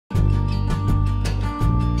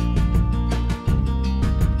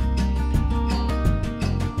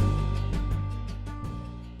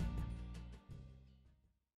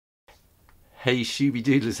Hey Shooby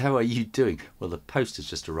Doodlers, how are you doing? Well, the post has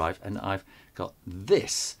just arrived and I've got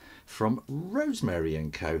this from Rosemary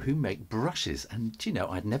Co, who make brushes. And do you know,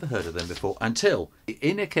 I'd never heard of them before until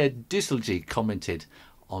Ineke Düsselji commented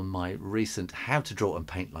on my recent How to Draw and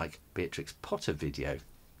Paint Like Beatrix Potter video.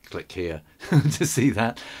 Click here to see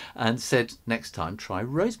that, and said next time try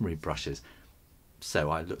Rosemary brushes.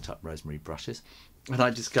 So I looked up Rosemary brushes and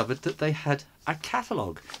I discovered that they had a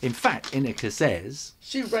catalogue. In fact, Ineke says,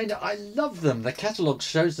 Shoo Rayner, I love them. The catalogue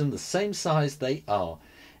shows them the same size they are.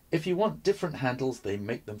 If you want different handles, they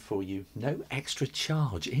make them for you. No extra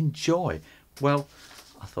charge. Enjoy. Well,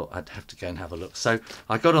 I thought I'd have to go and have a look. So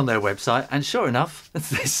I got on their website and sure enough,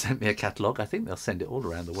 they sent me a catalogue. I think they'll send it all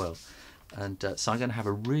around the world. And so I'm going to have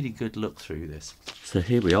a really good look through this. So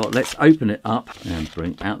here we are. Let's open it up and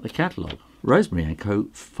bring out the catalogue. Rosemary Co,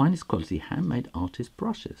 finest quality handmade artist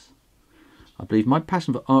brushes. I believe my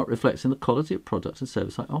passion for art reflects in the quality of products and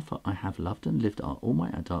service I offer. I have loved and lived art all my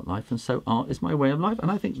adult life, and so art is my way of life. And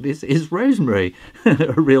I think this is Rosemary,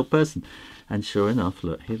 a real person. And sure enough,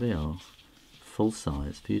 look, here they are, full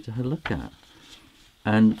size for you to have a look at.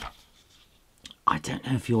 And I don't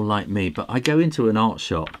know if you're like me, but I go into an art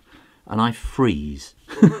shop and I freeze.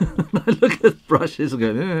 I look at brushes and go,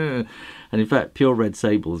 ugh. And in fact, pure red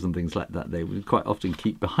sables and things like that, they would quite often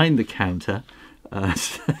keep behind the counter. And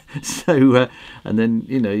then,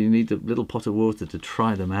 you know, you need a little pot of water to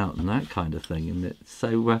try them out and that kind of thing. And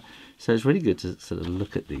so it's really good to sort of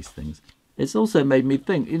look at these things. It's also made me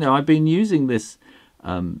think, you know, I've been using this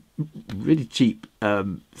really cheap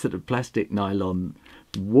sort of plastic nylon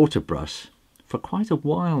water brush for quite a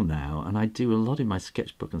while now, and I do a lot in my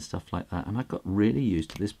sketchbook and stuff like that, and I got really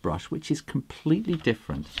used to this brush, which is completely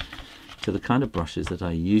different to the kind of brushes that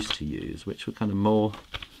I used to use, which were kind of more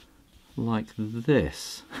like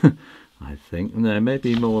this. I think, no,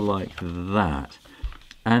 maybe more like that.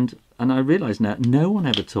 And I realise now, no one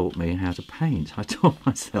ever taught me how to paint. I taught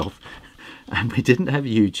myself, and we didn't have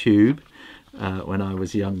YouTube when I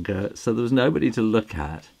was younger, so there was nobody to look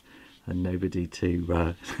at and nobody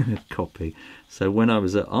to copy. So when I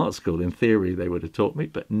was at art school, in theory, they would have taught me,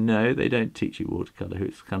 but no, they don't teach you watercolour.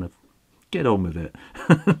 It's kind of, get on with it.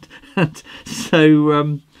 And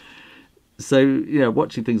so yeah,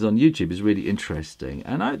 watching things on YouTube is really interesting.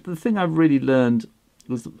 And the thing I've really learned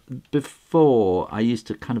was, before I used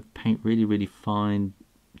to kind of paint really, really fine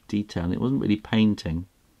detail. And it wasn't really painting.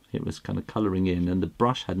 It was kind of colouring in, and the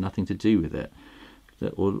brush had nothing to do with it.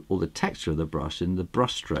 Or the texture of the brush and the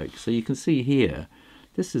brush stroke. So you can see here,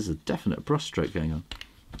 this is a definite brush stroke going on.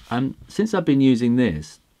 And since I've been using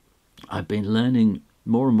this, I've been learning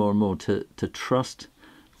more and more and more to trust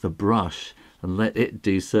the brush and let it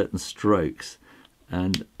do certain strokes.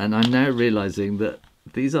 And I'm now realizing that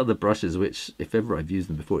these are the brushes which, if ever I've used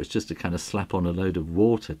them before, it's just to kind of slap on a load of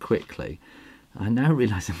water quickly. I now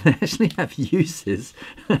realise they actually have uses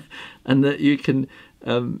and that you can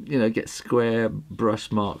you know, get square brush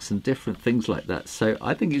marks and different things like that. So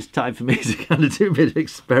I think it's time for me to kind of do a bit of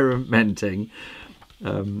experimenting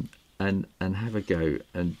and have a go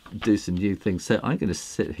and do some new things. So I'm going to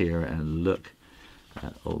sit here and look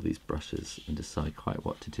at all these brushes and decide quite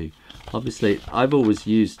what to do. Obviously, I've always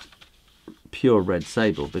used pure red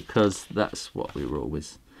sable because that's what we were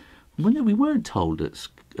always... Well, we weren't told at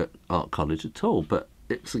art college at all, but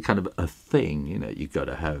it's a kind of a thing, you know, you've got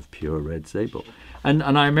to have pure red sable. And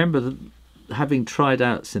I remember having tried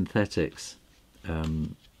out synthetics,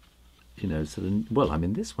 you know, sort of, well, I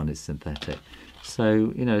mean, this one is synthetic.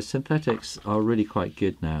 So, you know, synthetics are really quite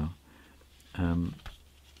good now.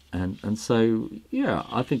 And so, yeah,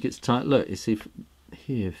 I think it's time. Look, you see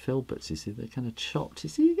here, filberts, you see, they're kind of chopped. You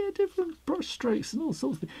see, you get different brush strokes and all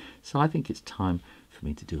sorts of things. So I think it's time for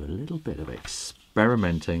me to do a little bit of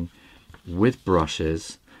experimenting with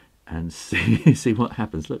brushes and see what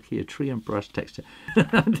happens. Look here, tree and brush texture.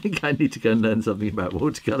 I think I need to go and learn something about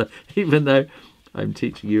watercolour, even though I'm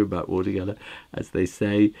teaching you about watercolour. As they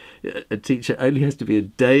say, a teacher only has to be a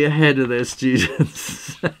day ahead of their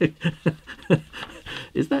students. So,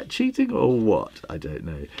 is that cheating or what? I don't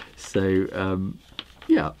know. So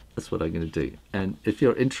yeah, that's what I'm going to do. And if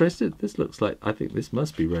you're interested, this looks like, I think this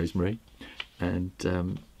must be Rosemary. And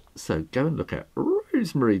so go and look at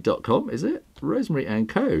rosemary.com, is it?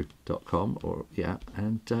 rosemaryandco.com, or yeah,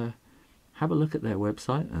 and have a look at their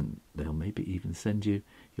website, and they'll maybe even send you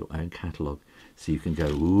your own catalogue, so you can go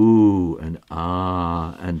ooh and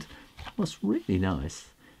ah. And what's really nice,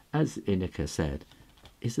 as Ineke said,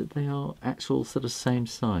 is that they are actual sort of same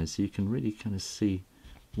size, so you can really kind of see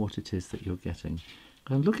what it is that you're getting.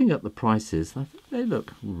 And looking at the prices, I think they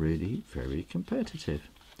look really very competitive.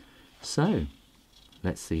 So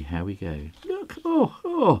let's see how we go. Look,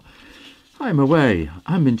 oh, I'm away.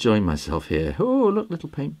 I'm enjoying myself here. Oh, look, little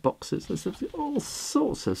paint boxes. There's all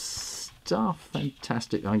sorts of stuff.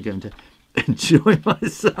 Fantastic. I'm going to enjoy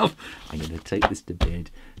myself. I'm going to take this to bed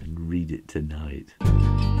and read it tonight.